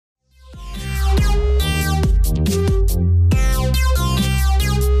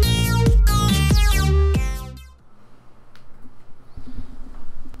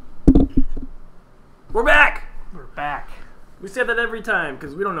say that every time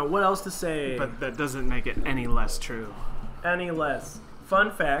because we don't know what else to say. But that doesn't make it any less true. Any less.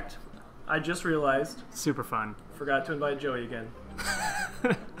 Fun fact, I just realized. Super fun. Forgot to invite Joey again.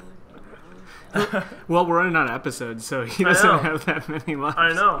 Well, we're running out of episodes, so he doesn't have that many left.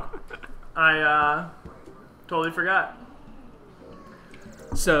 I know. I totally forgot.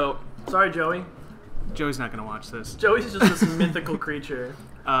 So... Sorry, Joey. Joey's not going to watch this. Joey's just this mythical creature.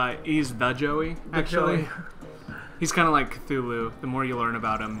 He's the Joey, actually. He's kind of like Cthulhu. The more you learn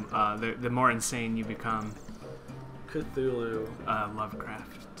about him, the more insane you become. Cthulhu.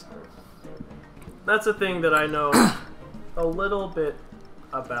 Lovecraft. That's a thing that I know a little bit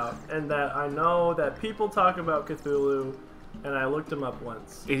about, and that I know that people talk about Cthulhu, and I looked him up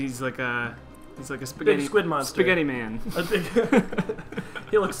once. He's like a spaghetti big squid monster. Spaghetti man.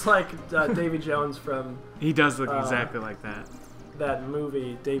 He looks like Davy Jones from. He does look exactly like that. That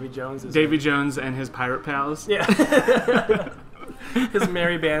movie, Davy Jones. Davy Jones and his pirate pals. Yeah. His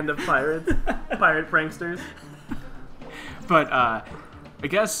merry band of pirate pranksters. But I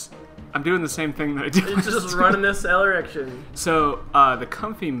guess I'm doing the same thing that I did. It's just running this erection. So the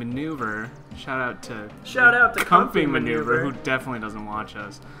Comfy Maneuver. Shout out to Comfy Maneuver, who definitely doesn't watch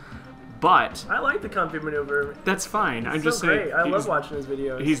us. But I like the Comfy Maneuver. That's fine. I'm just great. saying. I love watching his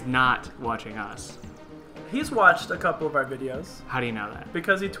videos. He's not watching us. He's watched a couple of our videos. How do you know that?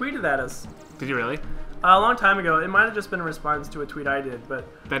 Because he tweeted at us. Did he really? A long time ago. It might have just been a response to a tweet I did, but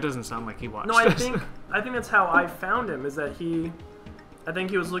that doesn't sound like he watched. No, I think that's how I found him. Is that I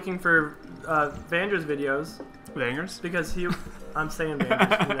think he was looking for Vangers videos. Vangers? Because I'm saying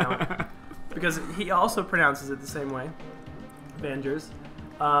Vangers from now on. Because he also pronounces it the same way. Vangers.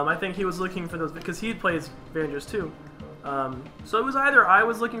 I think he was looking for those because he plays Vangers too. So it was either I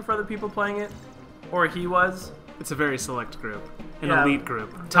was looking for other people playing it, or he was. It's a very select group, an elite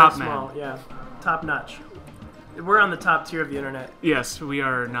group, top man. Yeah, top notch. We're on the top tier of the internet. Yes, we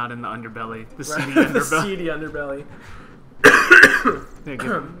are not in the underbelly, the seedy underbelly. The seedy underbelly.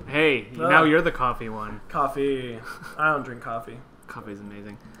 Hey, now you're the coffee one. Coffee. I don't drink coffee. Coffee's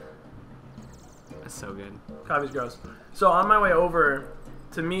amazing. That's so good. Coffee's gross. So on my way over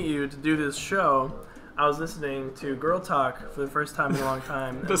to meet you to do this show, I was listening to Girl Talk for the first time in a long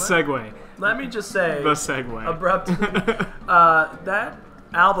time. Segue. Let me just say... The segue. Abruptly. That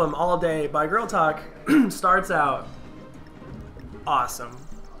album, All Day, by Girl Talk, starts out awesome.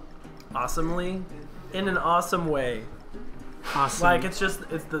 Awesomely. In an awesome way. Awesome. Like,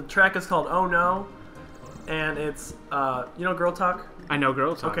 the track is called Oh No, and it's, you know Girl Talk? I know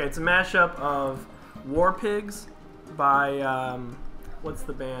Girl Talk. Okay, it's a mashup of War Pigs by, what's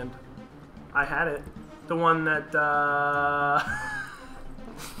the band? I had it. The one that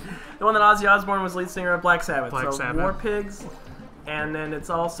Ozzy Osbourne was lead singer of Black Sabbath. Black Sabbath. War Pigs, and then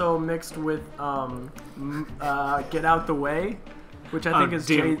it's also mixed with Get Out the Way, which I think is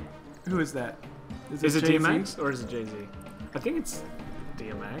who is that? Is it DMX or is it Jay-Z? I think it's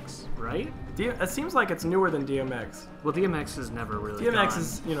DMX, right? It seems like it's newer than DMX. Well, DMX is never really DMX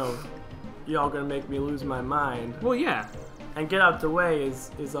is, y'all gonna make me lose my mind. Well, yeah. And Get Out the Way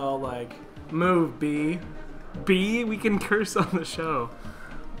is all like, move, B. B? We can curse on the show.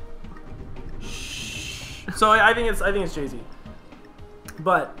 Shh. So I think it's Jay-Z.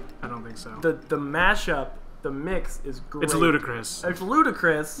 But I don't think so. The mashup, the mix is great. It's ludicrous. It's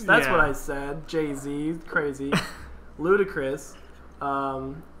ludicrous. That's what I said. Jay-Z, crazy. Ludicrous.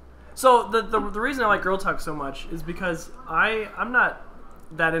 So the reason I like Girl Talk so much is because I'm not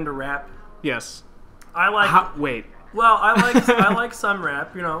that into rap. Yes. I like. Wait. Well, I like some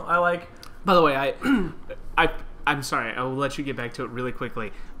rap. I like. By the way, I'm sorry. I will let you get back to it really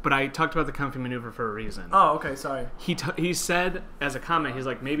quickly. But I talked about the Comfy Maneuver for a reason. Oh, okay. Sorry. He said as a comment, he's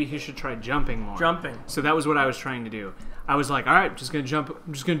like, maybe he should try jumping more. Jumping. So that was what I was trying to do. I was like, all right, I'm just gonna jump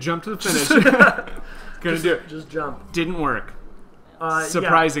to the finish. Do it. Just jump. Didn't work.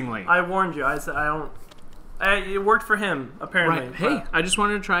 Surprisingly. Yeah, I warned you. I said I don't. It worked for him apparently. Right. Hey, I just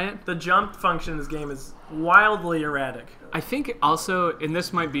wanted to try it. The jump function in this game is wildly erratic. I think also, and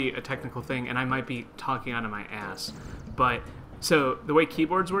this might be a technical thing, and I might be talking out of my ass, but so the way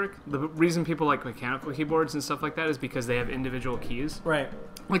keyboards work, the reason people like mechanical keyboards and stuff like that is because they have individual keys. Right.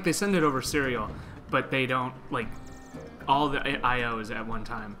 Like they send it over serial, but they don't like all the IOs at one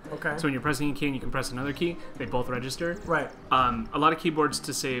time. Okay. So when you're pressing a key and you can press another key, they both register. Right. A lot of keyboards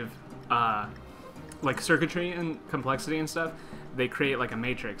to save like circuitry and complexity and stuff, they create like a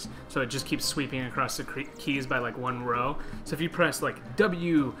matrix, so it just keeps sweeping across the keys by like one row. So if you press like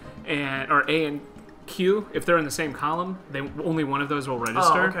W or A and Q, if they're in the same column, only one of those will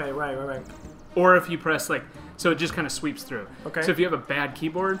register. Oh, okay, right. Or if you press like, So it just kind of sweeps through. Okay. So if you have a bad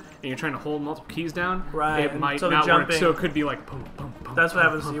keyboard and you're trying to hold multiple keys down, Right, it and might so the not work. jumping- So it could be like boom, boom, boom. That's what boom,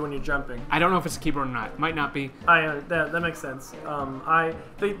 happens to boom. you when you're jumping. I don't know if it's a keyboard or not. Might not be. That makes sense.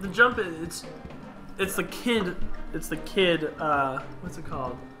 The jump it's the kid what's it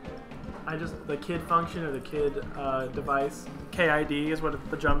called? The kid function or the kid device. KID is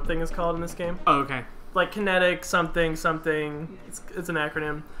what the jump thing is called in this game. Oh, okay. Like kinetic something. It's an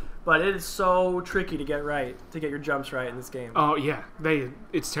acronym, but it is so tricky to get your jumps right in this game. Oh yeah,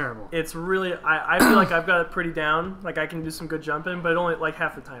 it's terrible. It's really I feel like I've got it pretty down. Like I can do some good jumping, but only like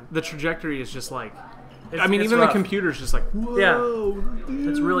half the time. The trajectory is just like. It's even rough. the computer's just like. Whoa, Yeah,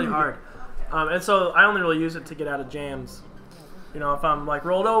 it's really hard. And so I only really use it to get out of jams. You know, if I'm like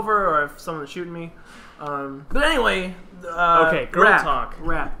rolled over or if someone's shooting me. But anyway, okay, girl talk.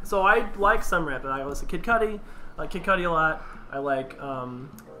 Rap. So I like some rap. I listen to Kid Cudi. I like Kid Cudi a lot. I like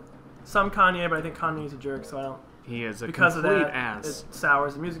some Kanye, but I think Kanye's a jerk, so I don't. He is a because complete of that, ass. it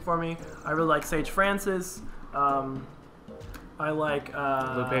sours the music for me. I really like Sage Francis. I like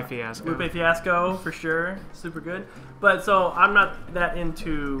Lupe Fiasco. Lupe Fiasco for sure, super good. But so I'm not that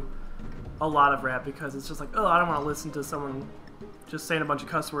into a lot of rap because it's just like, oh, I don't want to listen to someone just saying a bunch of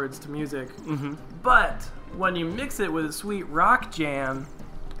cuss words to music. Mm-hmm. But when you mix it with a sweet rock jam,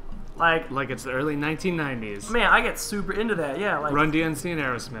 like it's the early 1990s. man, I get super into that. Yeah, like Run DMC and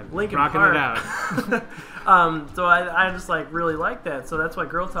Aerosmith. Linkin rocking Park. it out. So I just like really like that. So that's why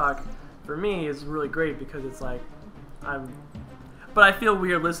Girl Talk for me is really great because it's like but I feel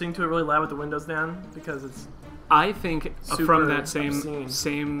weird listening to it really loud with the windows down because it's I think super from that obscene.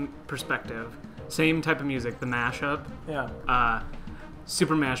 same perspective, same type of music, the mashup, yeah.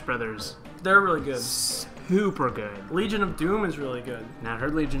 Super Mash Brothers, They're really good. super good. Legion of Doom is really good. Not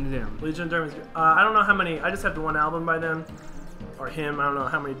heard Legion of Doom. Legion of Doom is good. I don't know how many. I just have the one album by them, or him. I don't know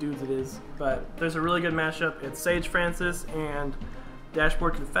how many dudes it is, but there's a really good mashup. It's Sage Francis and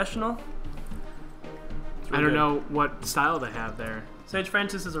Dashboard Confessional. It's I really don't good. know what style they have there. Sage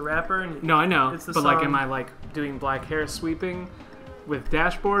Francis is a rapper. And No, I know, It's the but like, song- am I like doing black hair sweeping with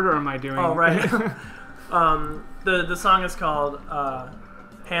Dashboard, or am I doing? Oh right. The song is called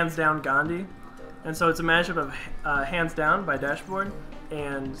Hands Down Gandhi, and so it's a mashup of Hands Down by Dashboard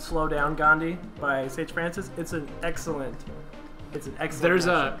and Slow Down Gandhi by Sage Francis. It's an excellent. There's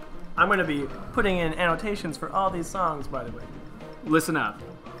mashup. I'm going to be putting in annotations for all these songs, by the way. Listen up.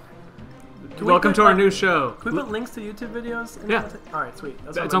 Can we Welcome put, to our like, new show. Can we put links to YouTube videos? Yeah. All right, sweet. That's what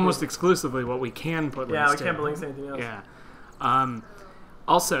It's I'm gonna almost do. exclusively what we can put links Yeah, we to. can't put links to anything else. Yeah.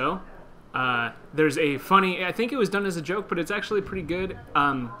 Also, there's a funny. I think it was done as a joke, but it's actually pretty good.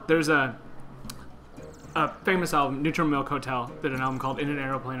 There's a famous album, Neutral Milk Hotel, did an album called In an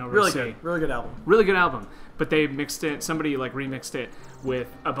Aeroplane Over Really the Sea. good. Really good album. Really good album. But they mixed it. Somebody like remixed it with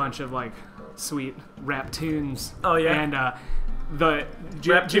a bunch of like sweet rap tunes. Oh, yeah? And do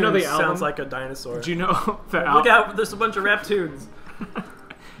you Rap know the tunes album? sounds like a dinosaur. Do you know the Look album? out! There's a bunch of rap tunes.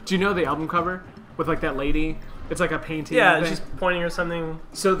 Do you know the album cover with like that lady? It's like a painting. Yeah, thing. she's pointing or something.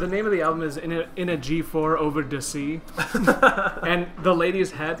 So the name of the album is in a G4 over the sea, and the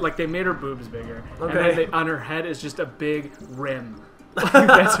lady's head, like they made her boobs bigger, Okay. and then on her head is just a big rim. Like,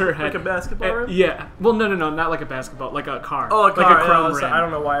 that's her head. Like a basketball rim? Yeah. Well, no, not like a basketball, like a car. Oh, a car. Like a chrome Yeah, rim. I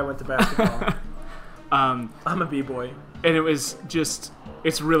don't know why I went to basketball. I'm a b-boy. And it was just,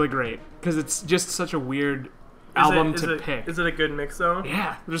 it's really great because it's just such a weird album to pick. Is it a good mix though?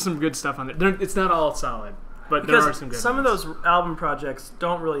 Yeah, there's some good stuff on there. It's not all solid, but Because there are some good some ones. of those album projects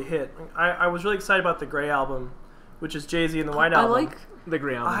don't really hit. I was really excited about the Grey album, which is Jay-Z and the White I album. like the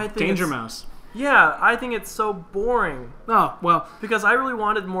Grey album. I think Danger it's- Mouse. Yeah, I think it's so boring Oh, well, because I really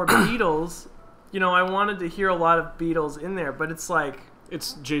wanted more Beatles. You know, I wanted to hear a lot of Beatles in there, but it's like,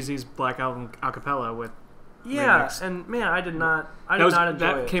 it's Jay-Z's Black Album a cappella with yeah, remixed. and man, I did not enjoy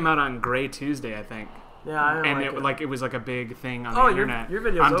that it. came out on Grey Tuesday, I think. Yeah, I didn't And like it was like a big thing on Oh, the your- internet. your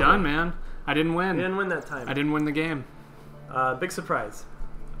video's I'm over. done, man. I didn't win. You didn't win that time. I didn't win the game. Big surprise.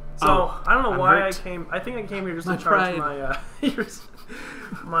 So Oh, I don't know I'm why hurt. I came. I think I came here just My to charge pride. my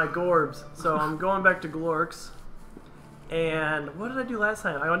my gorbs. So I'm going back to Glorks. And what did I do last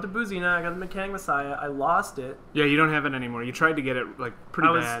time? I went to Boozina. I got the Mechanic Messiah. I lost it. Yeah, you don't have it anymore. You tried to get it like pretty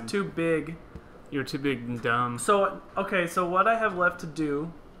I was bad. too big. You were too big and dumb. So okay. So what I have left to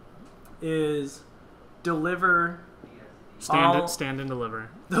do is deliver all- Stand and deliver.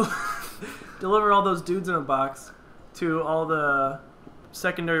 deliver all those dudes in a box to all the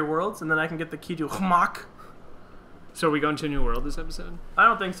secondary worlds, and then I can get the key to Hmak. So are we going to a new world this episode? I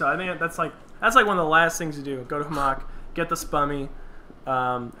don't think so. I think that's like one of the last things you do. Go to Hmak, get the Spummy,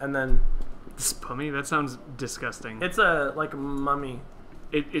 and then Spummy? That sounds disgusting. it's a like a mummy.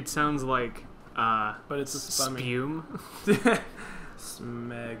 It sounds like But it's a spume.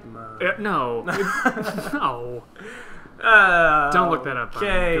 Smegma. No. No. Don't look that up on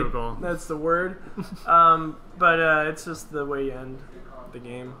Google. That's the word. But it's just the way you end the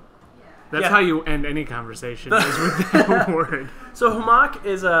game. That's how you end any conversation, is with that word. So Hamak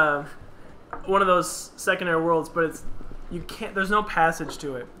is one of those secondary worlds, but there's no passage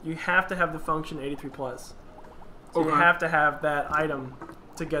to it. You have to have the function 83+. So you have to have that item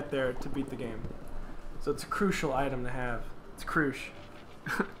to get there to beat the game. So it's a crucial item to have. It's crush.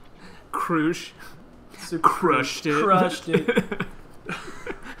 Crush. Super crushed it. Crushed it.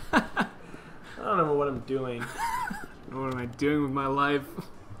 I don't know what I'm doing. What am I doing with my life?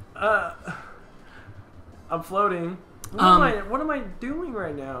 I'm floating. What am I doing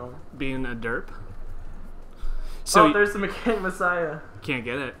right now? Being a derp. So there's the Mechanic Messiah. Can't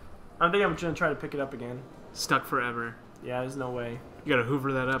get it. I think I'm gonna try to pick it up again. Stuck forever. Yeah, there's no way. You gotta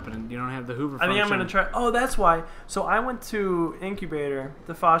hoover that up, and you don't have the hoover function. I think I'm gonna try. Oh, that's why. So I went to Incubator,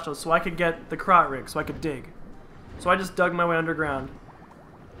 the Fossil, so I could get the Krot rig, so I could dig. So I just dug my way underground.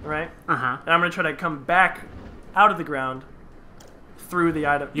 Right? Uh-huh. And I'm gonna try to come back out of the ground through the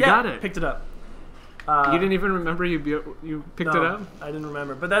item. You got it. Picked it up. You didn't even remember you picked it up? I didn't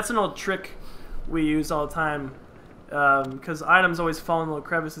remember. But that's an old trick we use all the time. Because items always fall in little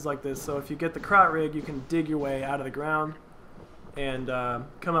crevices like this. So if you get the Krot rig, you can dig your way out of the ground and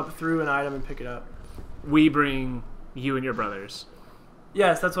come up through an item and pick it up. We bring you and your brothers.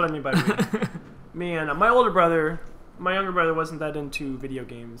 Yes, that's what I mean by me. Me and my older brother. My younger brother wasn't that into video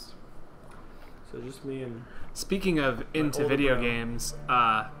games. So just me and... Speaking of into video games,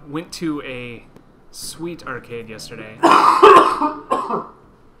 went to a sweet arcade yesterday. That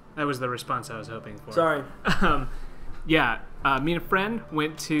was the response I was hoping for. Sorry. Yeah, me and a friend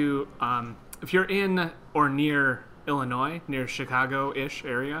went to, if you're in or near Illinois, near Chicago-ish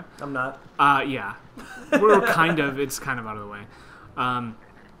area. I'm not. Yeah. We're it's kind of out of the way.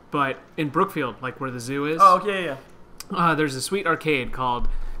 But in Brookfield, like where the zoo is. Oh, okay, yeah. There's a sweet arcade called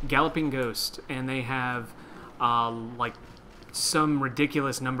Galloping Ghost, and they have like some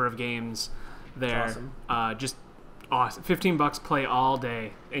ridiculous number of games there. Awesome. Just awesome. $15 play all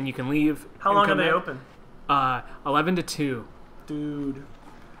day, and you can leave. How long are they open? 11 to 2. Dude.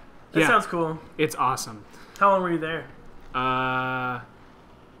 That sounds cool. It's awesome. How long were you there?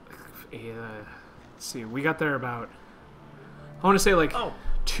 Let's see. We got there about, I want to say like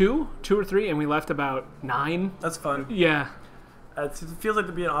 2 or 3, and we left about 9. That's fun. Yeah. It feels like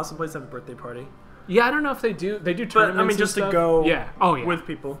to be an awesome place to have a birthday party. Yeah, I don't know if they do. They do tournaments. But I mean, just to go. Yeah. Oh yeah. With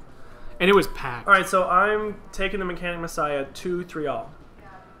people. And it was packed. All right, so I'm taking the Mechanic Messiah 2-3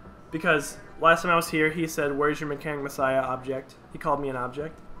 because last time I was here, he said, "Where's your Mechanic Messiah object?" He called me an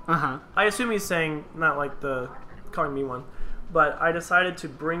object. I assume he's saying not like calling me one, but I decided to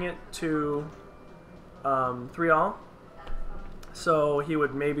bring it to 3 so he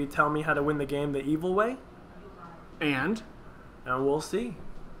would maybe tell me how to win the game the evil way. And we'll see.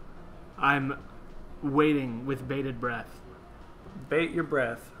 I'm waiting with bated breath. Bait your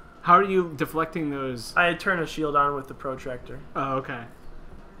breath. How are you deflecting those? I turn a shield on with the protractor. Oh, okay.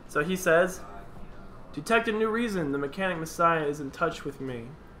 So he says, "Detect a new reason. The Mechanic Messiah is in touch with me."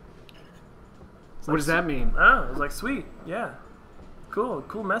 What does that mean? Oh, it's like, sweet. Yeah.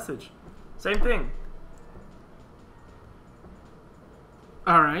 Cool message. Same thing.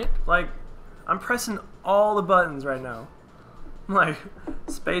 All right. Like, I'm pressing all the buttons right now. Like,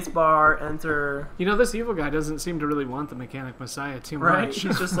 space bar, enter. You know, this evil guy doesn't seem to really want the Mechanic Messiah too much. Right?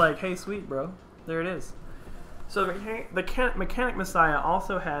 He's just like, hey, sweet, bro. There it is. So the Mechanic Messiah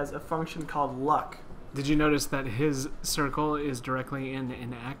also has a function called luck. Did you notice that his circle is directly in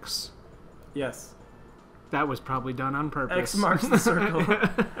an X? Yes. That was probably done on purpose. X marks the circle.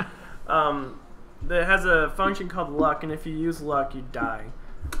 It has a function called luck, and if you use luck, you die.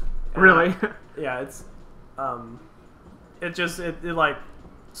 And really? Yeah, it's... It like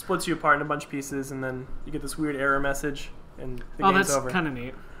splits you apart in a bunch of pieces, and then you get this weird error message, and the game's over. That's kind of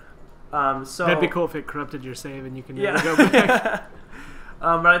neat. So that'd be cool if it corrupted your save and you can never go back.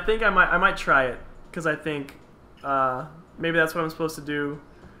 But I think I might try it because I think maybe that's what I'm supposed to do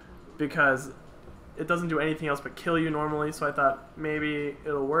because it doesn't do anything else but kill you normally. So I thought maybe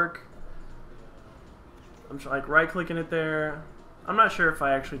it'll work. I'm like right clicking it there. I'm not sure if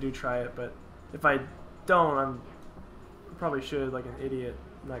I actually do try it, but if I don't, I probably should, like an idiot.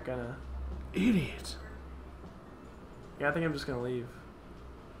 I'm not gonna. Idiot. Yeah, I think I'm just gonna leave.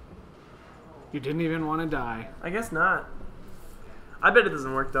 You didn't even want to die. I guess not. I bet it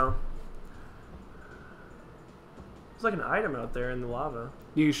doesn't work though. There's like an item out there in the lava.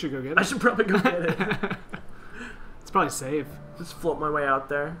 You should go get it. I should probably go get it. It's probably safe. Just float my way out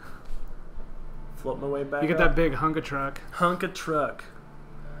there. float my way back. You get that big hunk of truck. hunk of truck.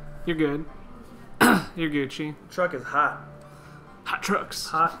 You're good. You're Gucci. Truck is hot. Hot trucks.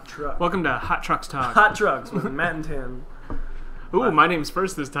 Hot truck. Welcome to Hot Trucks Talk. Hot trucks with Matt and Tim. Ooh, my name's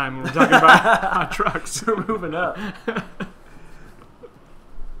first this time when we're talking about hot trucks. We're moving up.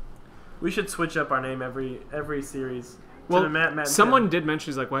 We should switch up our name every series. Well, Matt and someone Tim. did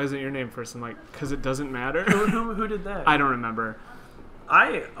mention, he's like, why isn't your name first? I'm like, because it doesn't matter. Who did that? I don't remember.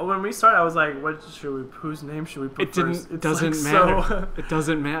 When we started, I was like, whose name should we put It first? didn't. It doesn't matter. So, it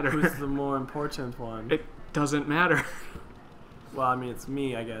doesn't matter. who's the more important one? It doesn't matter. Well, I mean, it's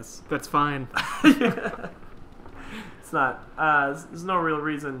me, I guess. That's fine. It's not. There's no real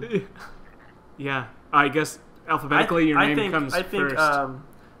reason. Yeah, I guess alphabetically your name comes first.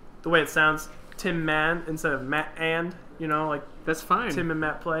 The way it sounds, Tim Man instead of Matt and, like That's fine. Tim and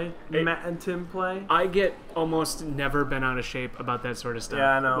Matt play. Matt and Tim play. I get almost never been out of shape about that sort of stuff.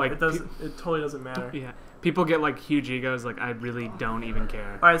 Yeah, I know. Like, It totally doesn't matter. yeah, people get like huge egos. Like, I really don't even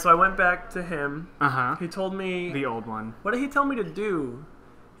care. All right, so I went back to him. Uh-huh. He told me. The old one. What did he tell me to do?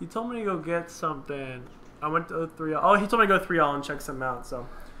 He told me to go get something. I went to 3 Oh, he told me to go to 3 and check something out. So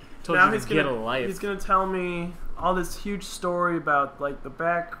Told now you he's to get gonna a life. he's gonna tell me all this huge story about like the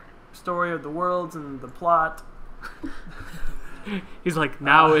back story of the worlds and the plot. He's like,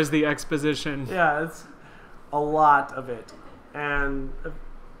 now is the exposition. Yeah, it's a lot of it, and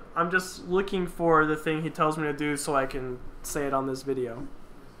I'm just looking for the thing he tells me to do so I can say it on this video.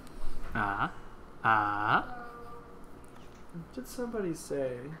 What did somebody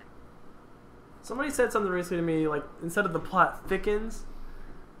say? Somebody said something recently to me, like, instead of the plot thickens,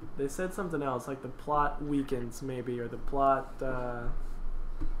 they said something else, like the plot weakens, maybe, or the plot,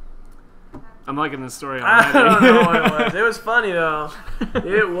 I'm liking this story I already. don't know what it was. It was funny, though.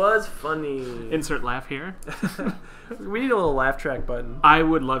 It was funny. Insert laugh here. We need a little laugh track button. I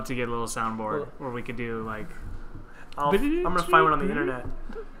would love to get a little soundboard where we could do, like... I'm going to find one on the internet.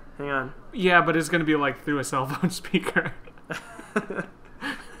 Hang on. Yeah, but it's going to be, like, through a cell phone speaker.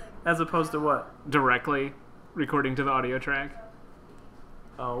 As opposed to what? Directly recording to the audio track.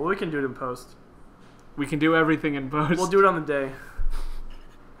 Oh, well, we can do it in post. We can do everything in post. We'll do it on the day.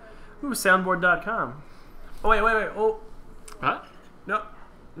 Ooh, soundboard.com. Oh, wait. Oh. Huh?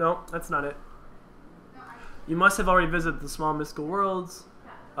 No, that's not it. You must have already visited the small mystical worlds.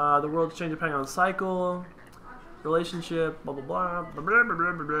 The worlds change depending on the cycle. Relationship, blah, blah, blah. Blah, blah, blah,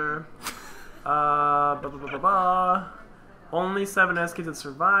 blah, blah. Blah, blah, blah, blah, blah. Only 7 escapes have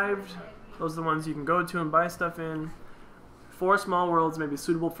survived. Those are the ones you can go to and buy stuff in. 4 small worlds may be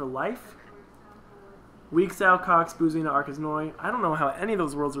suitable for life. Weak Sao, Cox, Boozina, Arkaznoi. I don't know how any of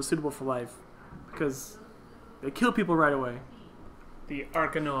those worlds are suitable for life. Because they kill people right away. The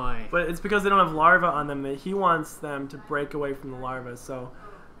Arkanoi. But it's because they don't have larvae on them that he wants them to break away from the larvae. So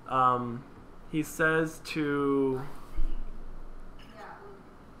he says to...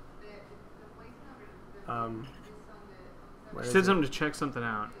 He said something to check something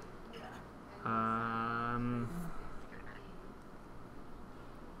out.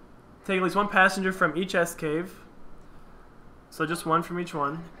 Take at least 1 passenger from each S cave. So just 1 from each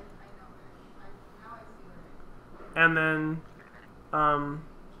one. And then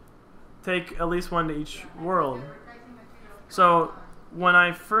take at least 1 to each world. So when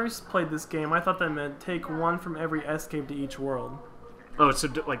I first played this game, I thought that meant take 1 from every S cave to each world. Oh, so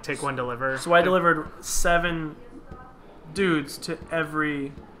like take 1, deliver. So I delivered 7 dudes to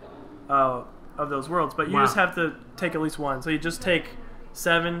every of those worlds. But you just have to take at least 1. So you just take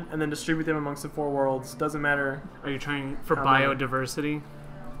 7 and then distribute them amongst the 4 worlds. Doesn't matter. Are you trying for biodiversity?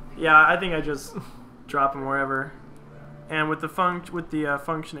 Yeah, I think I just drop them wherever. And with the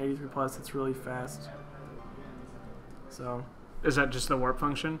function 83 plus, it's really fast. So is that just the warp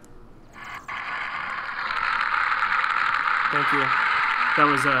function? thank you. That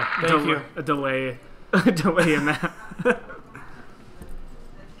was a delay. A delay in that.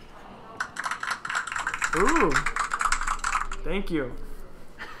 Ooh. Thank you.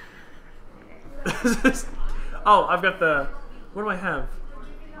 Oh, I've got the... What do I have?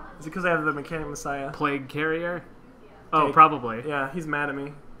 Is it because I have the Mechanic Messiah? Plague carrier? Oh, Okay. probably. Yeah, he's mad at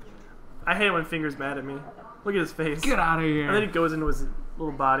me. I hate it when Finger's mad at me. Look at his face. Get out of here. And then he goes into his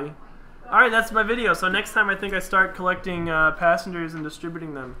little body. Alright, that's my video. So next time I think I start collecting passengers and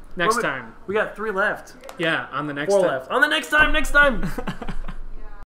distributing them. Next time. We got 3 left. Yeah, on the next 4 time. left. On the next time!